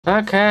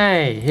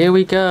Okay, here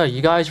we go.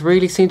 You guys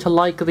really seem to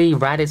like the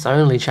Raditz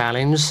only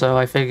challenge, so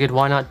I figured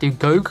why not do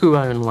Goku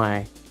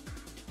only?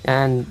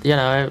 And, you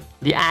know,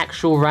 the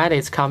actual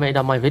Raditz commented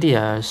on my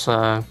video,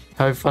 so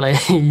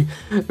hopefully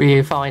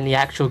we find the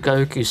actual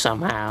Goku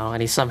somehow,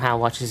 and he somehow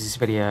watches this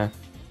video.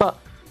 But,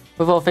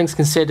 with all things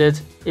considered,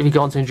 if you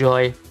want to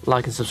enjoy,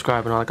 like and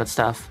subscribe and all that good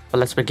stuff. But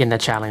let's begin the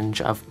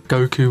challenge of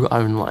Goku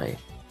only.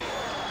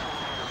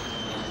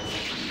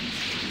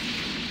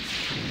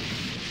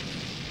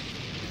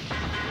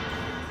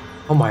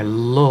 Oh my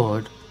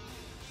lord.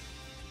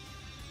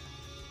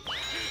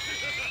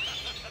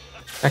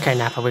 Okay,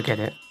 Nappa, we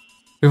get it.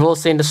 We've all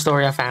seen the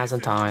story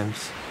 1,000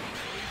 times.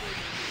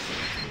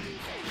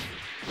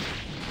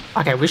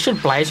 Okay, we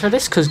should blaze for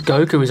this because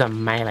Goku is a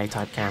melee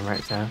type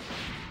character.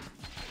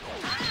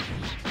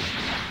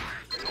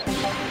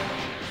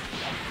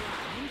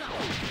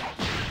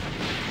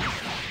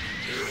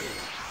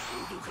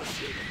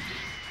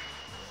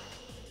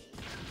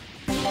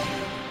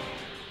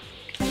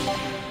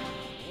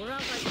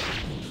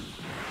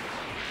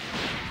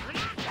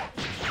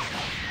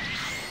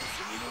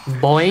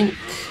 Boink.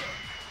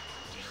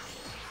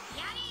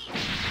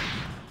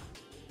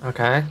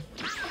 Okay.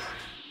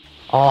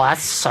 Oh,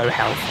 that's so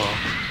helpful.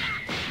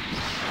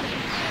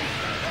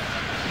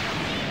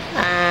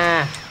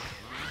 Ah.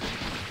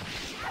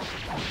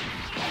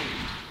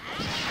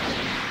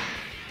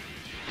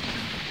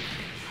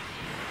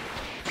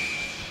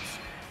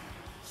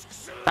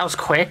 That was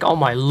quick. Oh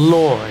my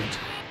lord.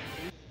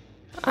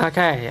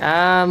 Okay,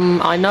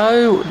 I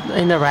know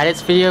in the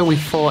Raditz video we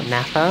fought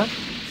Nappa,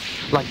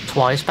 like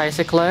twice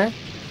basically,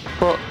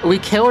 but we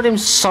killed him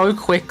so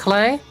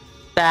quickly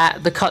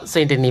that the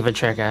cutscene didn't even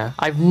trigger.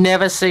 I've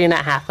never seen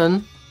that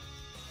happen,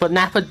 but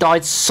Nappa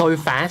died so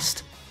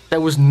fast there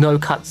was no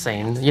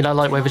cutscene. You know,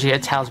 like where Vegeta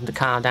tells him to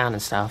calm down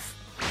and stuff.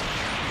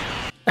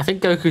 I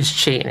think Goku's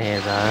cheating here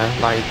though,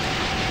 like...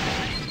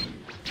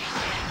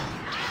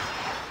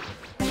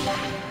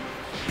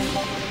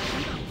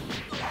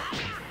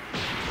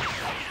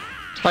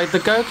 Like, the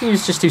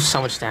Gokus just do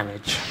so much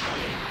damage.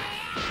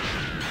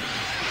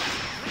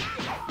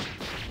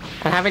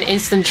 And having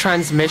instant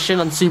transmission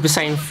on Super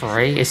Saiyan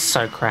 3 is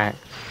so cracked.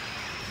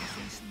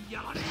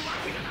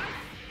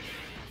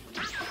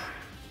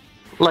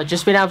 Like,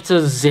 just being able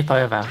to zip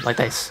over like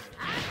this.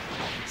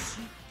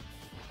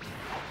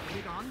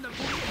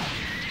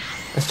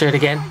 Let's do it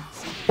again.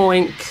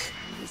 Boink.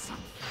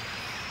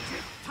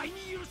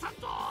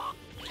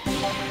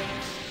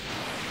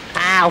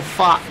 Ow,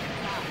 fuck.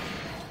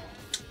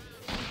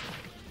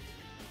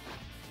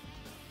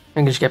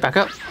 I'm gonna just get back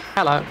up.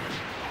 Hello.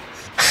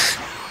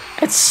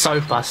 It's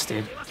so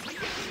busted.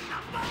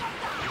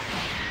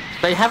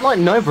 They have like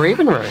no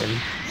breathing room.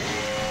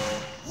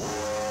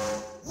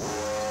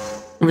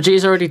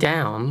 Vegeta's already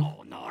down.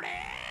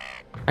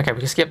 Okay, we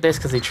can skip this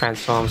because he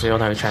transforms. We all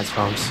know he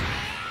transforms.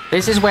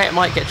 This is where it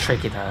might get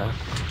tricky though.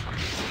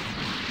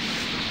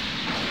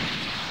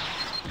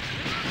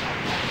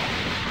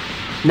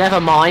 Never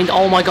mind.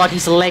 Oh my god,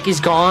 his leg is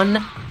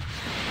gone.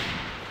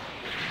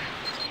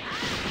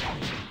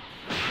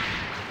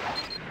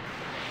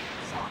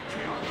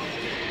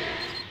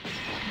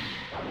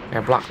 Yeah,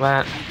 block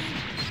that.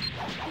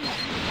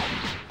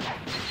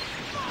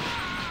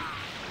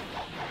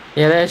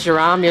 Yeah, there's your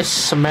arm, you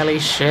smelly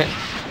shit.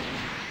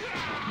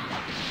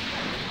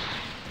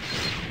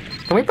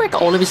 Can we break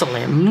all of his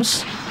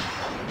limbs?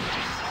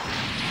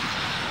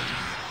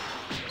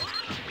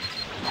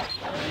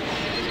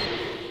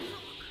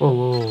 Whoa,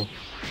 whoa.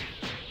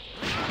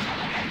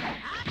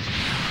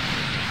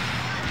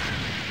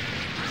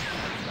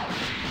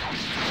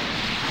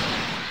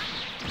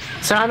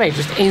 So I mean,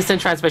 just instant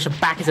transmission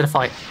back into the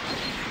fight.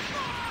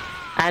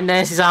 And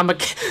there's his armor.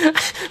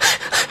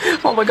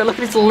 Oh my god, look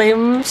at his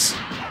limbs.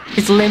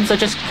 His limbs are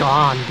just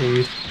gone,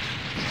 dude.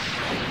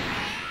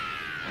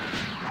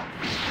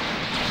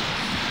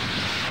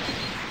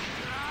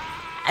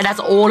 And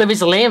that's all of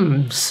his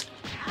limbs.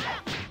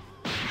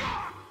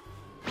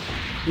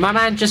 My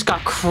man just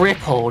got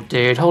crippled,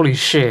 dude. Holy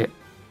shit.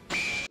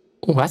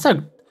 Oh, that's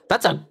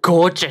a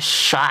gorgeous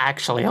shot,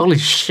 actually. Holy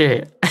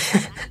shit.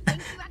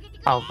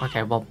 Oh,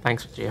 okay, well,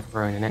 thanks for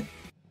ruining it.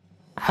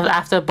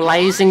 After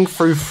blazing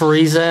through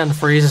Frieza and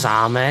Frieza's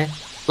army,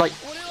 like...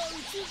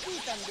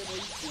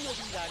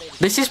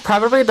 This is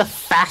probably the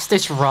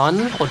fastest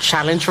run, or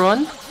challenge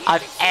run,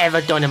 I've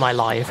ever done in my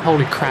life.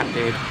 Holy crap,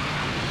 dude.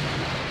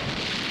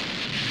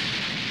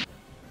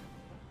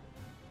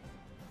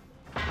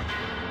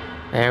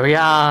 There we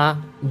are,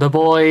 the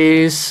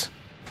boys.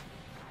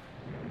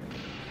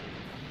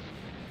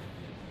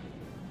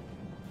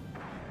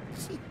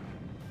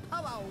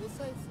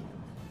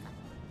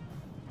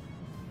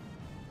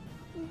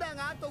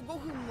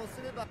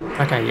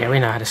 Okay, yeah, we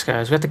know how this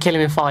goes. We have to kill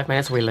him in 5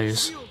 minutes, we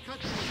lose.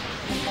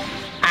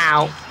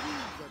 Ow!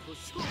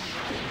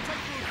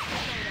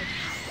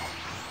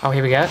 Oh,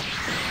 here we go.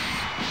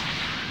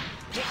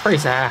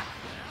 Frieza.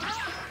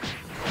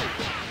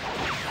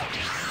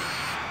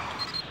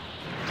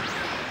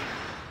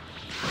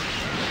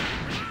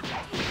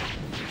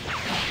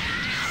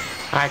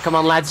 Alright, come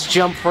on lads,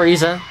 jump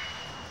Frieza.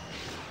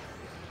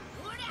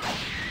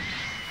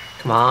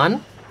 Come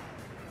on.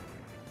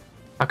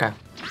 Okay.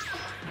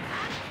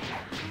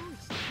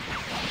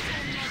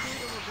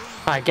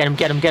 Alright, get him,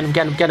 get him, get him,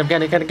 get him, get him,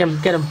 get him, get him, get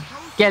him, get him.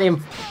 Get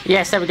him.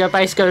 Yes, there we go,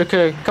 base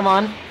Goku. Come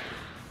on.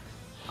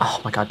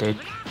 Oh my god, dude.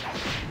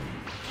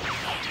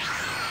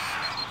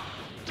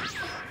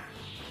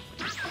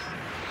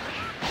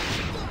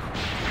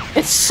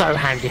 It's so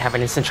handy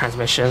having instant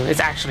transmission. It's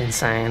actually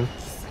insane.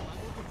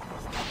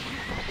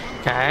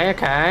 Okay,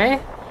 okay.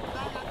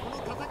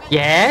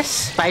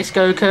 Yes, base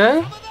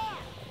Goku.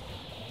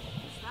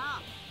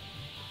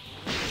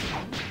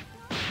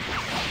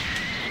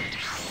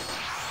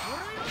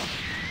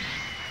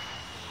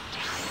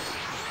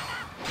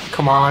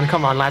 Come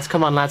on, lads,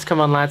 come on, lads,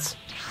 come on, lads.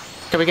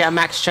 Can we get a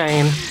max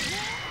chain?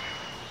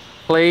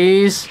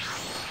 Please?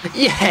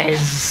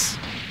 Yes!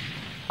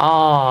 Oh,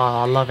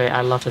 I love it.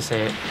 I love to see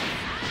it.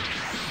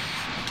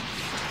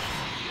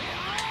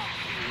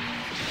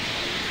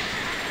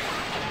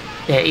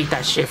 Yeah, eat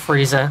that shit,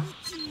 Frieza.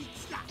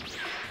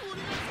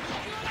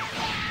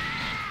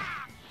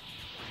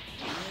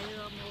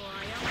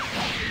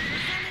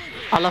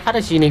 I love how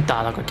there's unique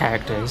dialogue with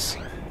characters.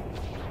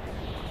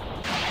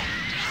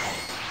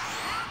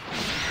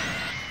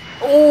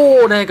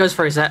 Oh, there goes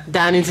Frieza.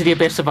 Down into the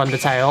abyss of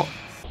Undertale.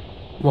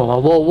 Whoa, whoa,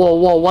 whoa, whoa,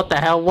 whoa, what the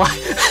hell? What?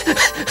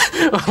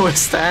 What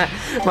was that?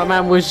 My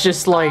man was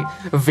just like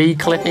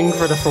V-clipping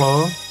for the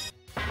floor.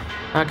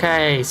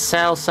 Okay,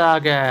 Cell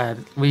Saga.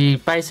 We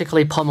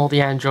basically pummeled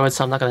the android,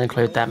 so I'm not going to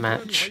include that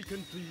match.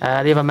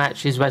 The other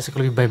match is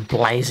basically been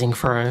blazing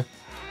through.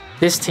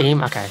 This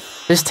team, okay.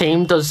 This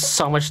team does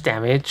so much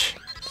damage.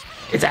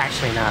 It's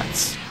actually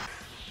nuts.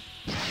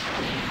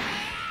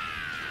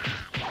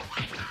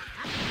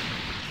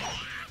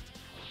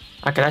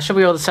 Okay, that should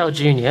be all the Cell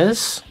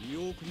Juniors.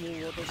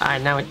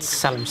 Alright, now it's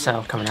Cell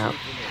himself coming out.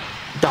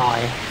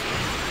 Die.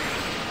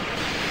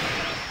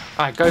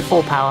 Alright, go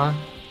full power.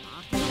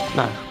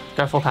 No,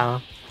 go full power.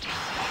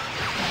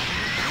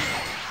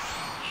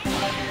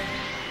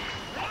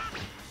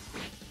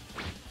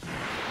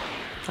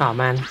 Oh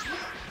man.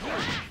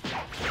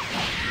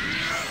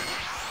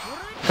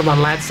 Come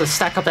on lads, let's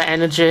stack up the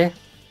energy.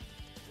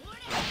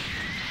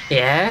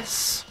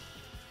 Yes.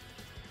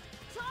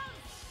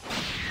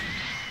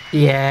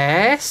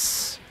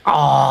 Yes.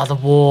 Oh, the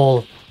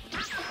wall.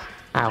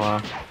 Oh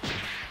well.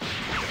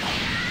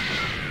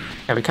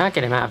 Yeah, we can't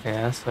get him out of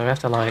here, so we have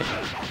to like...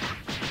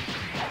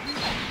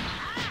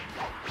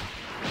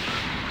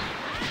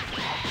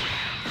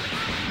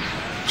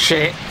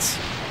 Shit.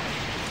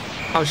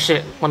 Oh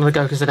shit, one of the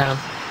Gokus are down.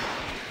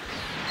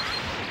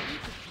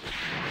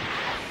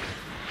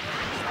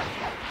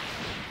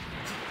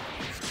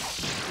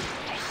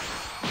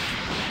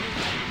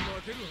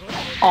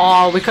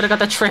 Oh, we could have got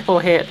the triple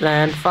hit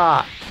then.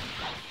 Fuck.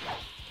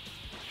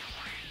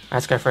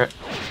 Let's go for it.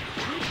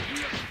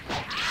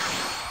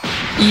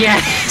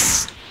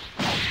 Yes!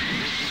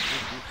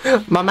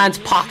 My man's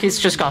pockets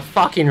just got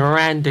fucking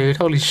ran, dude.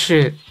 Holy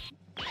shit.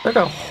 Look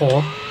at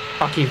whore.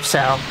 Fuck you,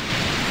 Cell.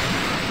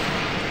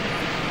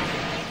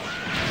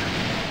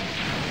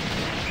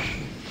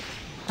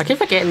 I keep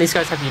forgetting these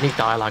guys have unique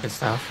dialogue and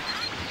stuff.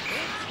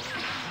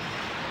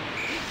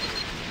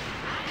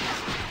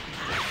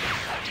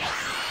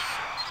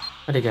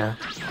 Where'd he go?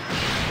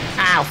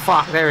 Ow,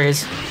 fuck, there he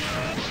is.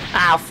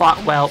 Ow,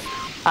 fuck, well.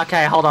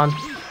 Okay, hold on.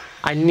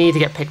 I need to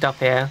get picked up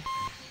here.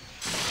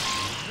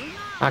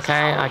 Okay,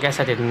 I guess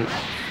I didn't.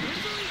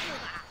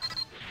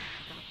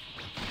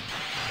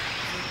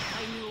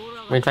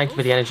 I mean, thank you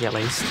for the energy at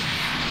least.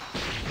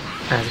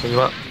 Let's get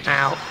you up.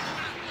 Ow.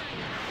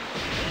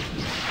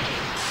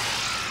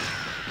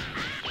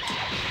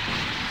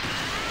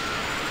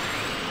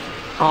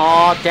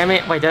 Oh, damn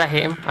it. Wait, did I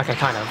hit him? Okay,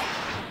 kind of.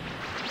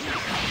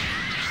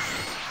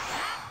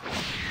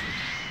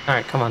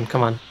 Alright, come on,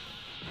 come on.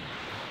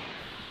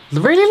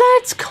 Really,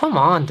 lads? Come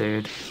on,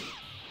 dude.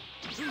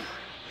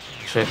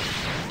 Shit.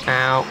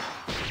 Ow.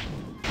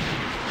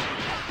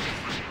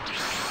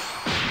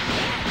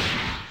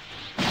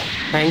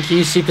 Thank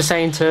you, Super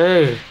Saiyan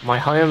 2. My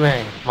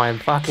homie. My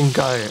fucking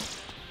goat.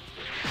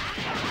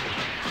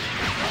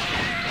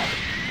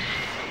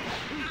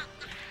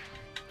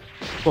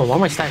 Whoa, why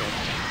am I staggered?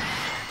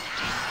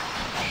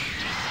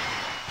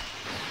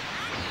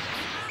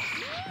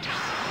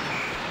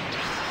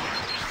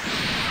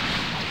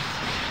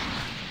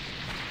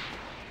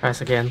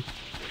 Press again.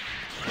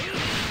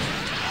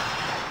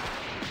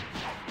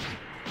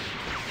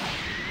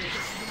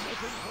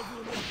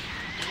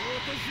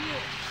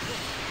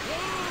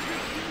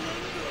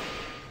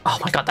 Oh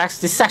my god,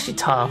 this is actually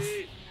tough.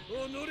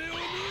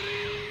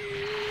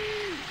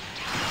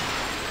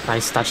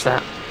 Nice, touch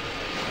that.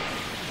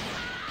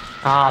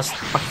 Ah,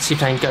 fucking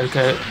Super Saiyan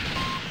Goku.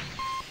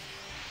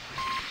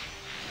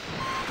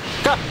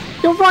 God,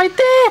 you're right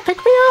there! Pick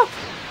me up!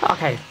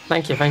 Okay,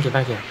 thank you, thank you,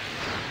 thank you.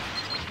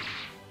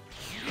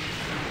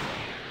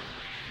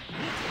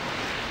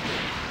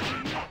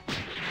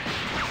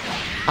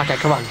 Okay,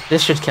 come on.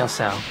 This should kill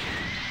Cell.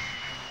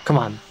 Come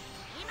on.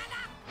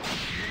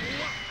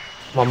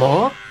 One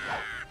more?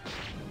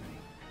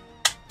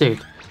 Dude.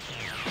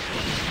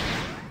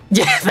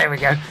 Yeah, there we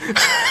go.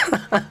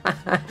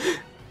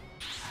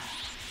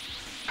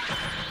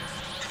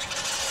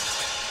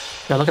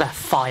 Yo, look at that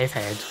 5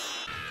 head.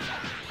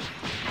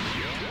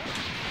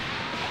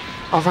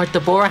 Oh, right,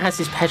 Deborah has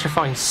this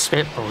petrifying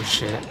spit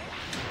bullshit.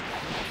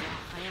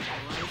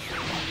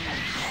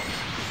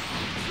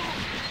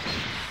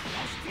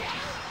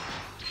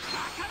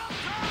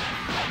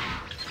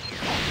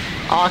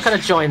 Oh, I could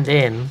have joined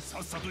in.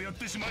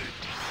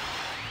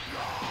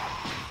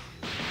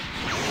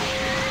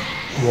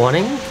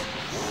 Warning?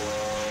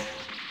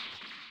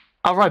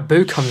 Oh, right,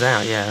 Boo comes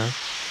out, yeah.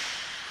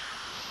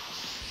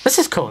 This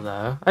is cool,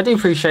 though. I do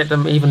appreciate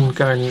them even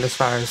going as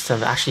far as to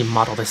actually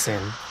model this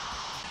in.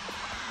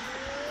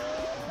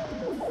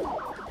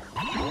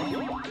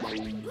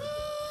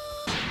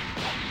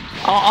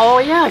 Oh,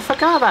 yeah, I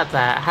forgot about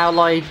that. How,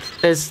 like,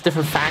 there's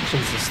different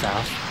factions and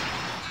stuff.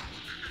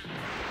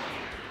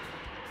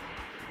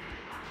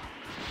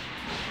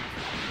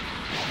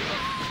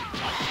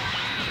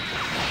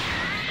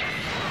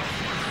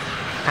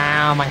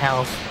 Ow, my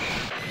health.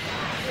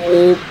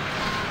 Oh.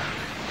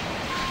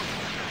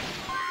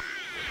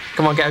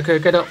 Come on,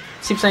 Goku, get up.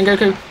 Super Saiyan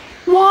Goku.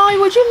 Why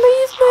would you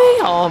leave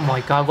me? Oh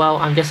my god, well,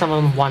 I guess I'm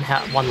on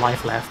one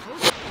life left.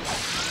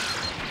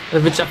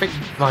 Which I think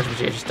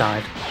Vegeta just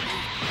died.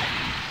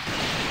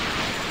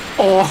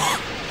 Oh!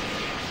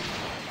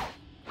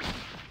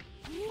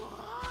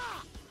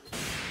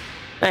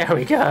 There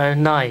we go,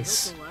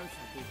 nice.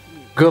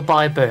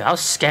 Goodbye, Boo. That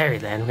was scary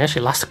then. We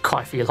actually lasted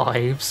quite a few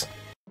lives.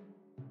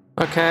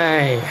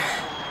 Okay,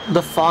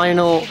 the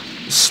final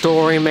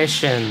story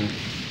mission,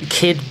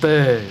 Kid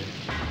Boo.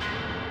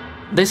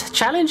 This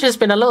challenge has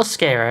been a little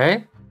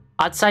scary.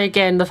 I'd say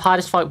again the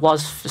hardest fight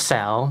was for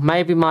Cell,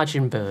 maybe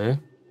Majin Buu,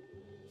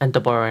 and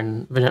Deborah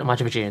and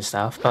Majin Vegeta and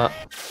stuff, but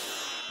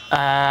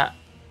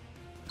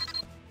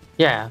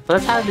yeah, but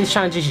that's how these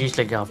challenges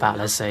usually go about,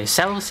 let's say.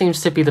 Cell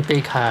seems to be the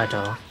big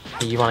hurdle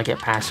that you want to get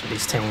past with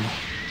this team.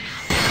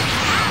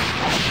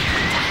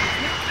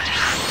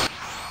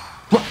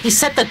 What? He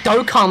said the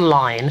Dokkan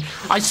line.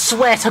 I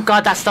swear to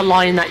God, that's the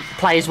line that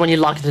plays when you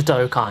log into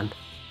Dokkan.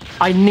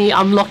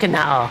 I'm looking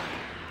at her.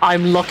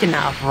 I'm looking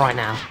at her right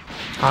now.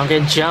 I'm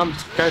getting jumped.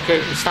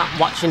 Goku, stop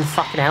watching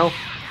fucking hell.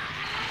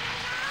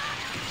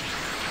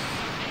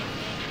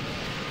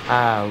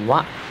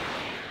 What?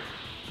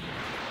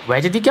 Where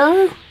did he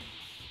go?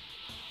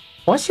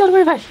 What's the other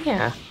way back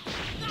here?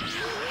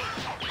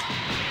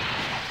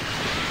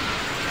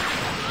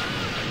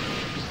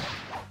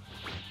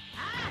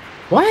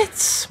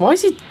 What? Why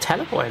is he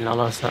teleporting all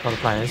those other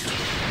players?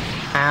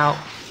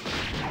 Ow.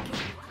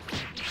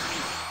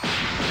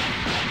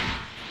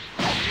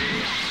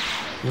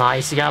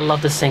 Nice, you gotta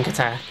love the sync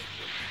attack.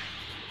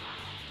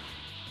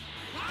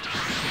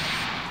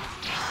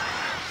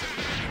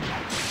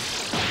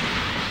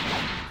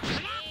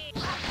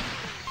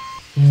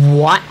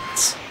 What?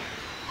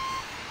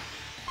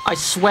 I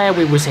swear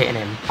we was hitting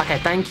him. Okay,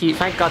 thank you.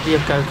 Thank God the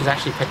Goku's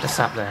actually picked us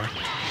up there.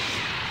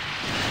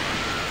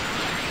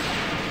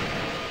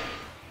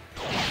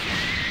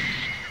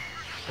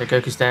 The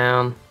Goku's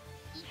down.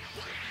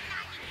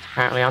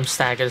 Apparently I'm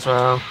staggered as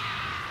well.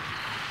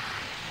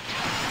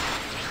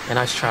 Yeah,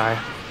 nice try.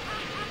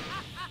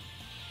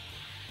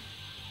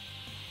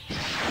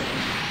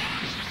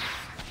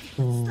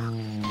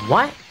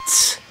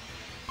 What?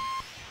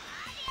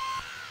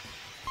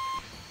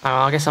 Oh,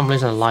 I guess I'm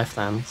losing a life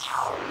then.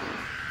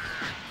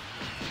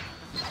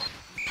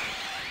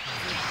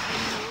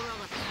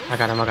 I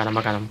got him, I got him,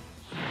 I got him.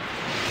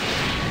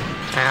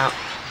 Ow.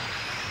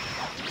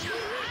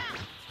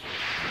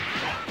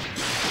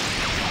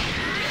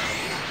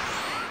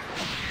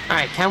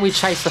 Alright, can we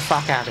chase the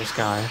fuck out of this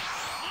guy?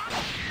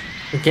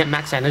 We get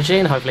max energy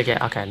and hopefully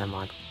get... Okay, never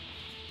mind.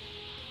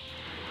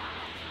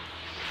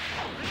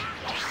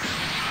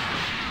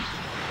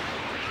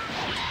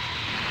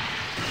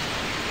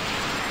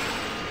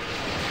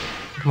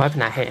 I'm hoping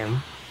that hit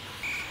him.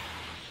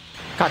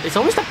 God, it's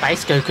always the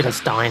base Goku that's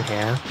dying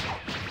here.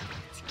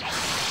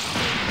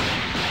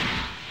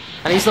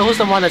 And he's always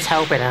the one that's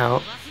helping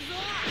out.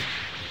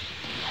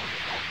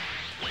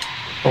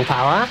 Full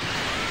power.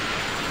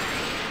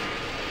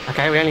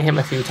 Okay, we only hit him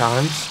a few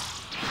times.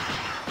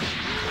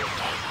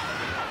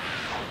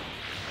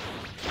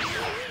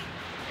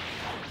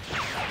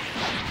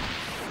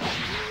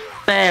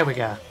 There we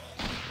go.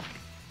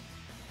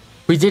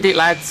 We did it,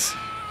 lads.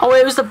 Oh,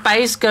 it was the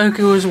base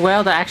Goku as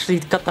well that actually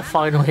got the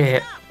final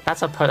hit.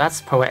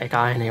 That's poetic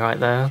irony right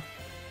there.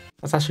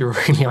 That's actually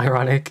really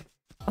ironic.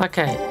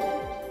 Okay.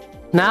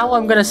 Now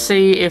I'm gonna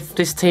see if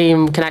this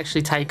team can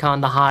actually take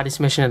on the hardest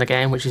mission in the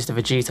game, which is the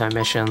Vegito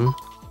mission.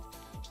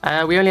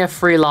 We only have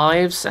 3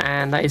 lives,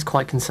 and that is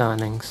quite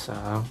concerning, so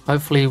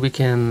hopefully we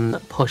can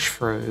push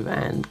through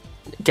and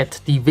get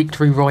the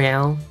victory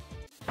royale.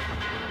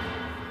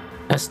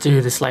 Let's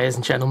do this, ladies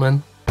and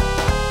gentlemen.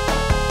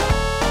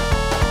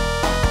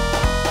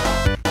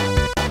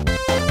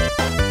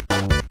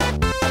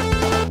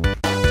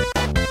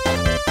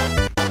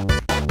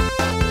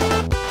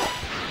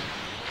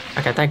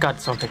 Okay, thank God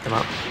someone picked them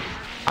up.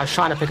 I was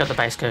trying to pick up the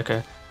base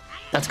Goku.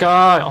 Let's go!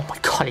 Oh my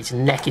god, his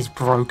neck is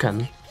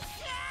broken.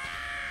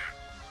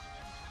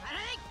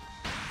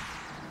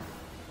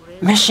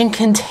 Mission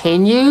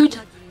continued?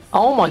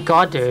 Oh my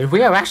god, dude.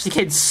 We are actually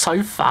getting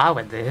so far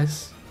with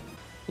this.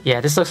 Yeah,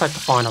 this looks like the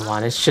final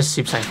one. It's just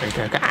Super Saiyan 3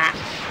 Goku.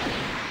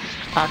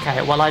 Ah!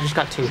 Okay, well, I just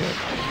got 2 hit.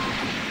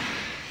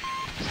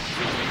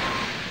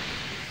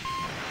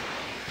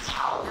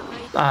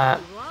 Alright,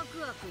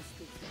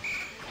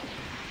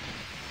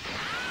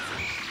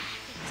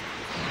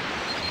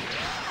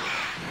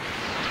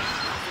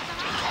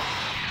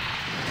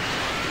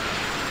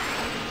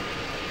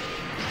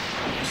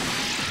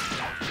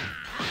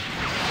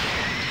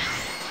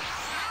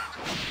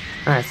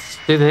 let's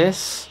do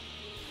this.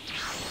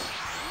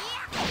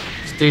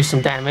 Let's do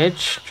some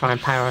damage. Try and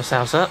power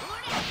ourselves up.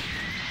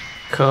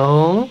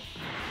 Cool.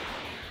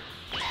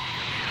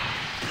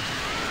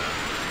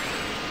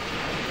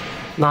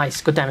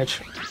 Nice, good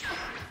damage.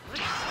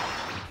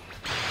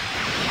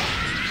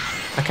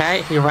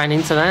 Okay, he ran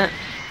into that.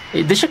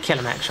 This should kill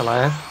him,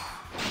 actually.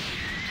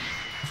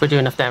 If we do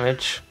enough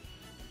damage.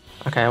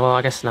 Okay, well,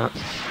 I guess not.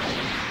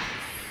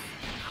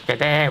 Okay,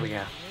 there we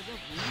go.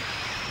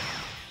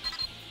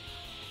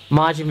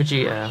 Majin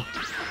Vegeta.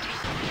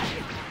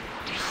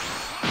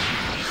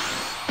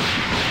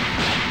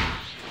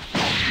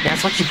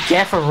 That's what you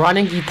get for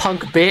running, you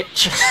punk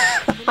bitch.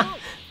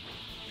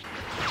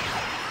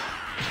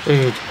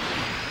 Dude.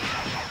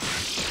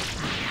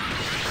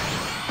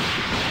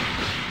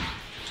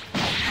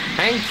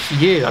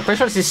 Thank you. I'm pretty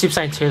sure this is Super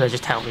Saiyan 2 that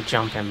just helped me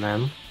jump him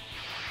then.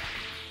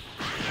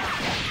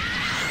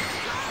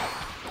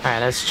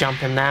 Alright, let's jump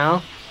him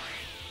now.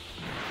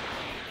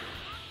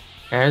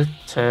 There's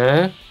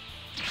 2.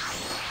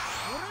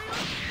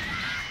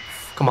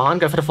 Come on,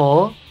 go for the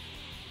 4.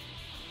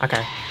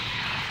 Okay.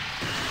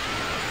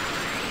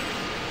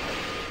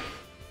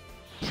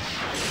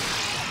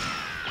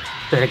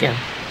 Do it again.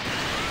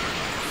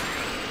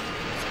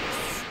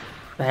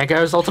 There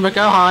goes Ultimate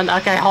Gohan.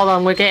 Okay, hold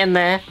on, we're getting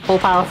there. Full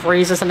Power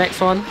Freeze is the next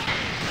one.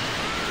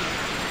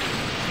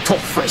 Oh,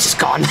 Freeze is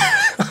gone.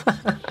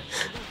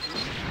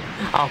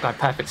 Oh god,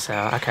 perfect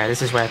sale. Okay,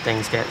 this is where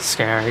things get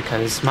scary,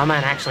 because my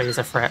man actually is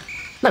a threat.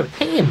 No,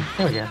 hit him!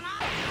 There we go.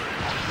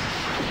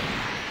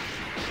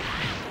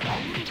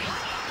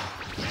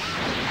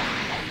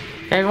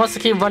 If he wants to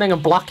keep running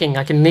and blocking,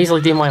 I can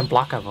easily do my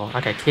unblockable.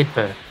 Okay, Kid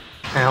Buu.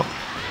 Out.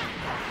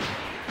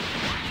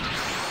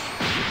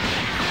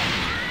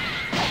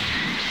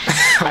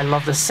 I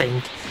love the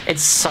sync.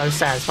 It's so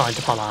satisfying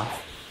to pull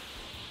off.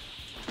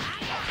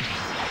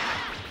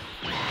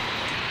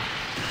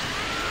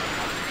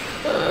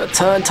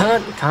 Turn,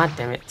 turn! God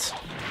damn it.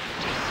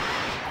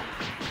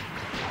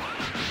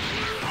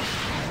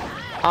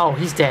 Oh,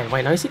 he's dead.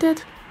 Wait, no, is he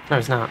dead? No,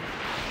 he's not.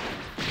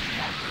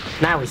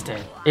 Now he's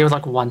dead. He was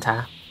like one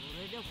tap.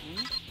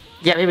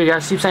 Yeah, here we go.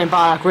 Super Saiyan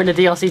Bardock. We're in the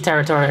DLC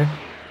territory.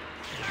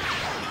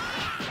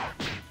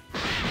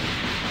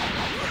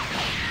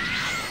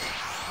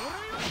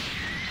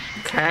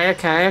 Okay,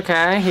 okay,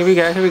 okay. Here we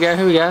go, here we go,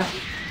 here we go.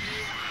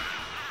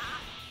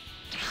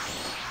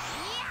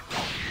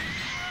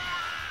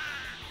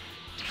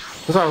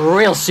 That's what a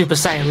real Super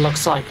Saiyan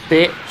looks like,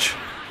 bitch.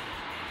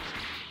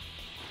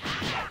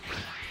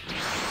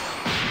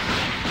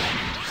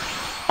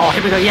 Oh,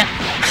 here we go, yeah.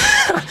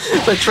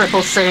 The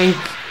triple sync.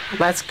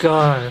 Let's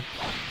go.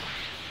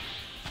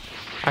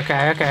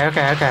 Okay, okay,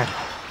 okay, okay.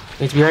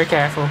 Need to be very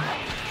careful.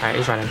 Alright,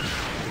 he's running.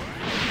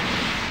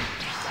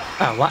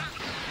 Oh, what?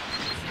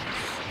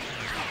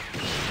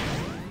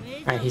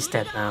 Alright, he's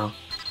dead now.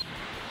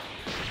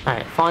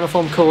 Alright, final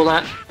form cool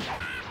that.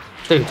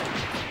 Dude.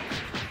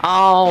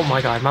 Oh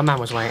my god, my man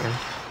was waiting.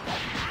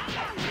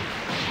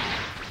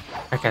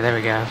 Okay, there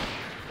we go.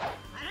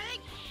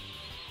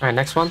 Alright,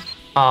 next one.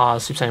 Oh,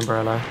 Super Saiyan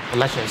Broly. The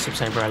legendary Super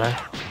Saiyan Broly.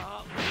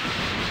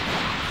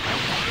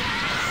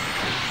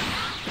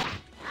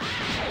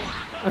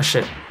 Oh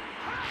shit.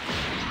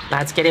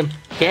 Lads, get him.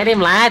 Get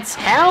him, lads!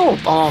 Help!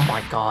 Oh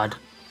my god.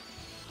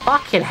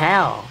 Fucking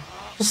hell.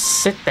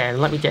 Just sit there and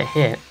let me get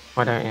hit.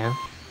 Why don't you?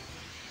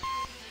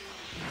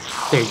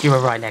 Dude, you were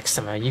right next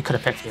to me. You could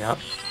have picked me up.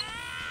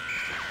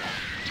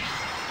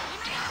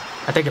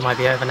 I think it might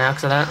be over now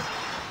because of that.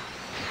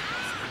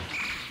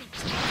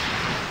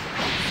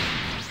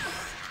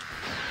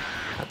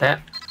 Like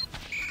that.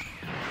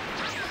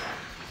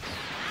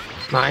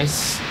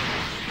 Nice.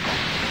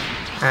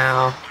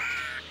 Ow.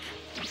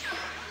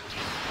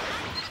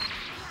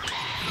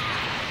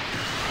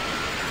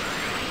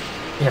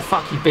 Yeah,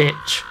 fuck you,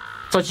 bitch.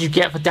 That's what you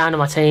get for down to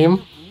my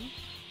team.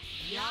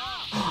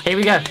 Here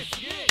we go.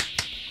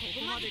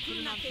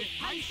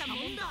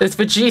 It's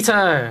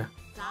Vegito.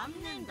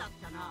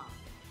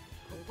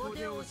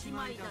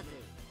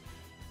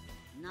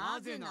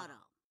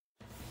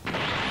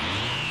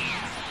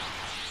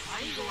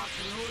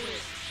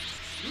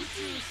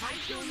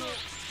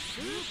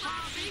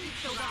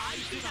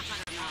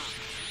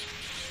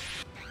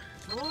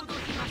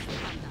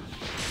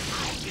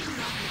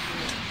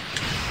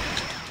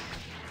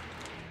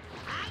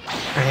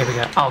 And here we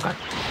go. Oh god.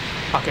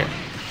 Fuck it.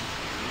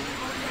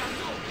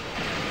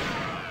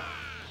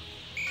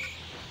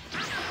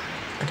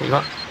 Okay, you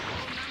what?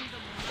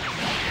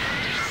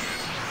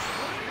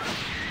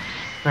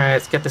 Alright,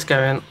 let's get this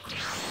going.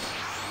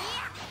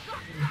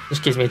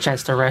 Just gives me a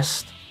chance to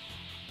rest.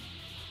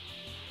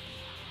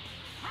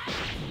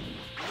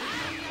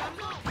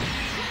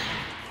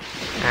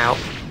 Ow.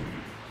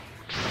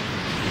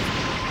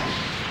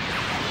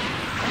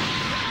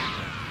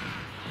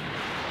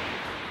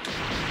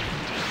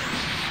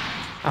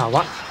 Oh,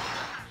 what?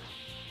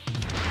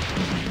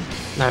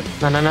 No,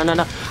 no, no, no, no,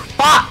 no.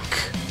 Fuck!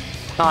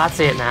 Oh, that's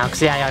it now, because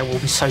the AI will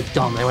be so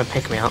dumb they won't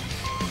pick me up.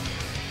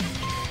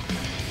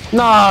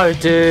 No,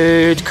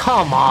 dude,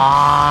 come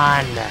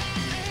on!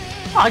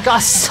 I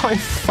got so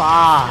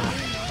far!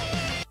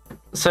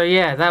 So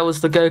yeah, that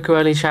was the Goku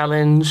Early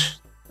Challenge.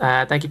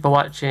 Thank you for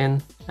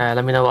watching.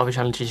 Let me know what other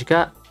challenges you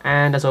got.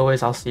 And as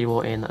always, I'll see you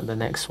all in the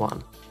next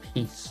one.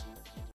 Peace.